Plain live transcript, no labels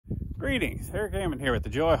Greetings, Eric Amon here with the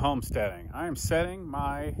Joy Homesteading. I am setting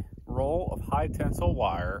my roll of high tensile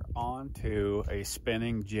wire onto a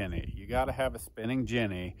spinning jenny. You got to have a spinning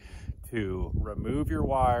jenny to remove your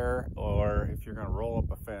wire, or if you're going to roll up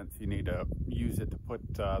a fence, you need to use it to put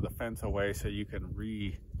the fence away so you can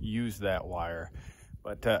reuse that wire.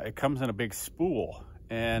 But it comes in a big spool,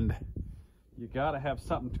 and you got to have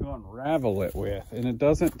something to unravel it with, and it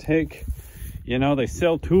doesn't take, you know, they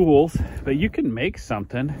sell tools, but you can make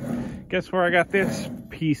something. Guess where I got this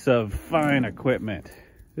piece of fine equipment?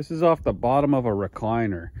 This is off the bottom of a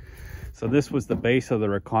recliner. So this was the base of the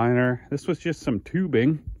recliner. This was just some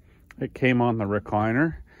tubing that came on the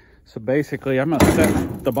recliner. So basically, I'm gonna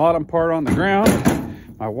set the bottom part on the ground.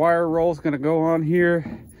 My wire roll is gonna go on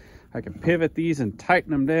here. I can pivot these and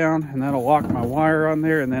tighten them down, and that'll lock my wire on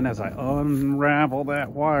there. And then as I unravel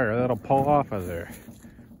that wire, that'll pull off of there.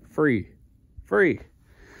 Free.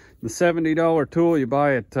 The $70 tool you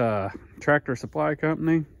buy at Tractor Supply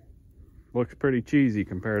Company looks pretty cheesy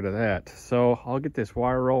compared to that. So I'll get this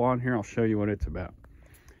wire roll on here. I'll show you what it's about.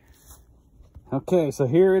 Okay, so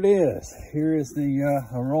here it is. Here is the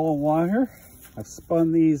a roll of wire. I've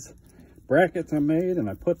spun these brackets I made, and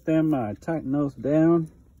I put them, I tighten those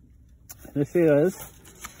down. This is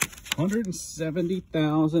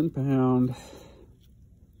 170,000 pound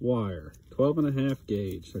wire. 12.5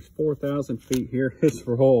 gauge. There's 4,000 feet here. This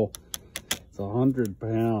roll, it's 100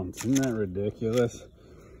 pounds. Isn't that ridiculous?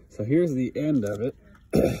 So here's the end of it.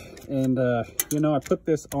 And you know, I put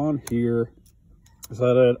this on here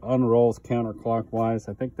so that it unrolls counterclockwise.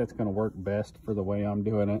 I think that's going to work best for the way I'm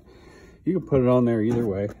doing it. You can put it on there either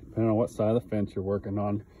way, depending on what side of the fence you're working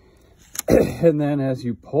on. And then as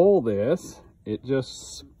you pull this, it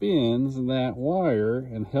just spins that wire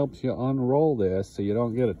and helps you unroll this so you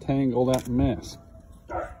don't get a tangled up mess.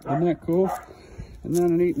 Isn't that cool? Isn't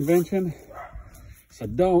that a neat invention? So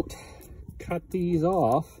don't cut these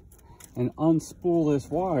off and unspool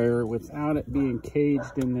this wire without it being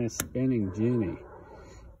caged in this spinning jenny.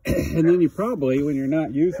 And then you probably, when you're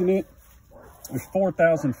not using it, there's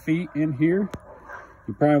 4,000 feet in here.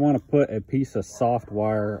 You probably want to put a piece of soft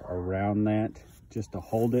wire around that just to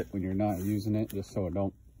hold it when you're not using it, just so it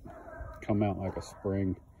don't come out like a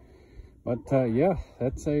spring. But yeah,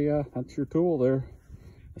 that's your tool there,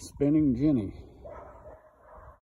 a spinning jenny.